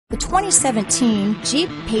The 2017 Jeep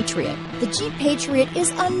Patriot. The Jeep Patriot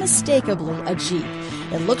is unmistakably a Jeep.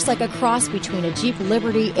 It looks like a cross between a Jeep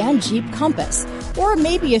Liberty and Jeep Compass, or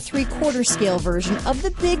maybe a 3/4 scale version of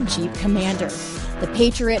the big Jeep Commander. The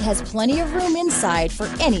Patriot has plenty of room inside for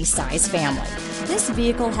any size family. This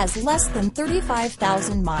vehicle has less than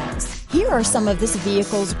 35,000 miles. Here are some of this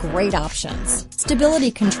vehicle's great options: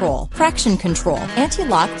 stability control, traction control,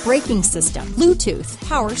 anti-lock braking system, Bluetooth,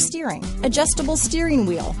 power steering, adjustable steering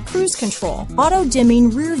wheel, cruise control, auto-dimming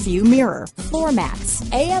rear view mirror, floor mats,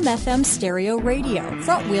 AM/FM stereo radio,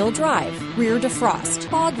 front wheel drive, rear defrost,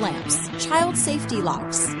 fog lamps, child safety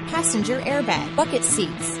locks, passenger airbag, bucket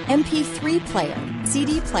seats, MP3 player,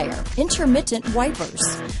 CD player, intermittent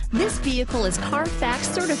wipers. This vehicle is Carfax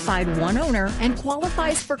certified one owner and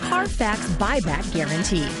qualifies for Carfax buyback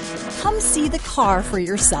guarantee. Come see the car for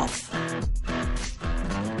yourself.